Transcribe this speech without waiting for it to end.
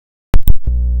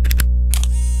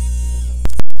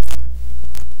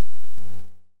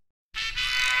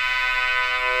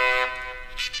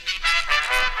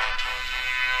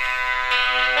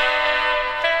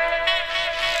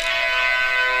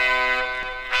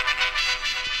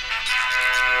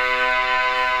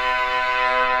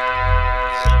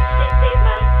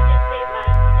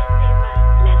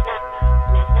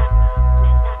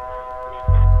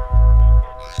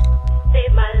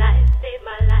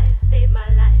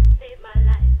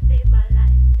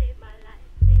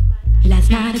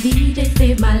night a DJ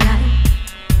saved my life.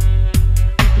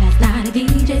 Last night a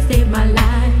DJ saved my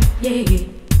life, yeah.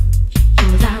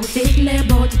 'Cause I was sitting there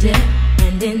bored to death,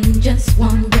 and in just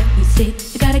one breath he said,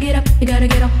 you gotta get up, you gotta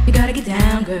get up, you gotta get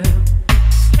down, girl.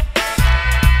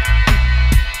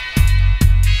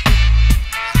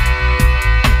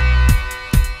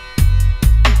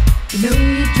 You know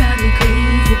you drive me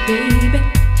crazy, baby.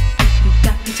 You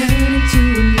got me turning to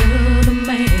another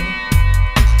man.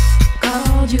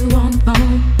 Called you on the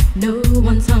phone, no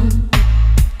one's home.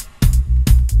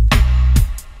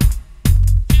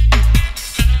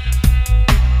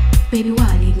 Baby,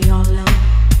 why leave me all alone?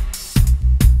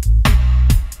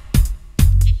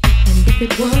 And if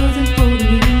it wasn't for the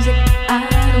music, I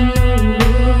don't know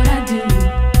what I'd do.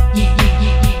 Yeah, yeah,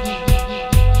 yeah, yeah, yeah, yeah, yeah,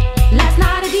 yeah. Last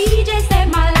night a DJ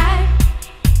saved my life.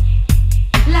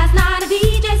 Last night a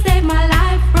DJ saved my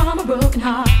life from a broken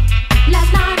heart.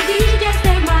 Last night a DJ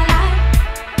saved my life.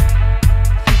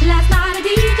 Last night a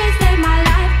DJ saved my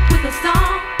life with a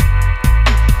song.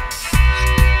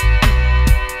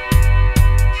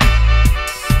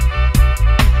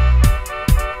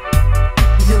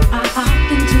 You know I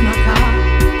hopped into my car,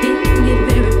 didn't get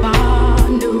very far,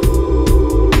 no.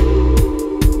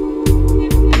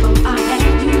 But I had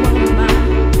you on my mind.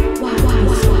 Why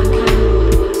so kind?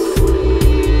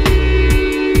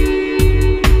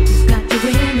 You've got your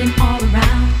women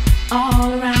all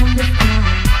around this town.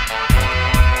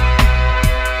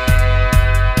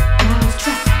 I was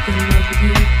trapped in love with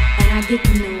you, and I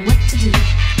didn't know what to do.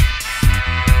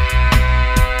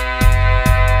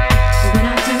 But when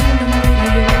I turned on the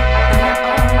radio, I got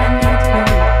all I need to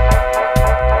know.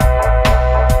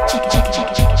 Check it, check it, check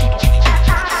it, check it, check it, check it.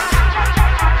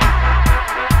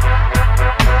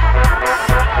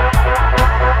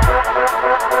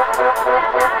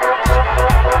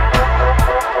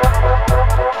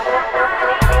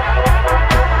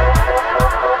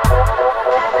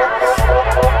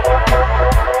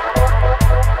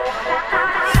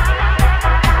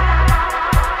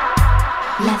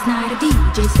 Last night a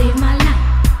DJ saved my life.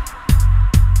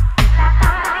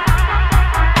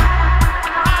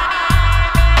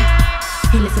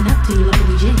 Hey, listen up to your local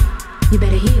DJ. You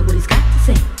better hear what he's got to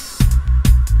say.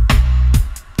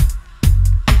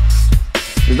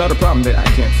 There's not a problem that I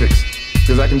can't fix,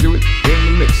 'cause I can do it in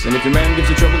the mix. And if your man gives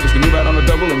you trouble, just to move out on a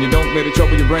double, and you don't let it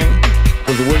trouble your brain.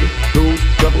 'Cause the way goes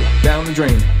trouble down the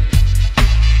drain.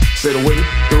 Say the way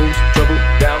goes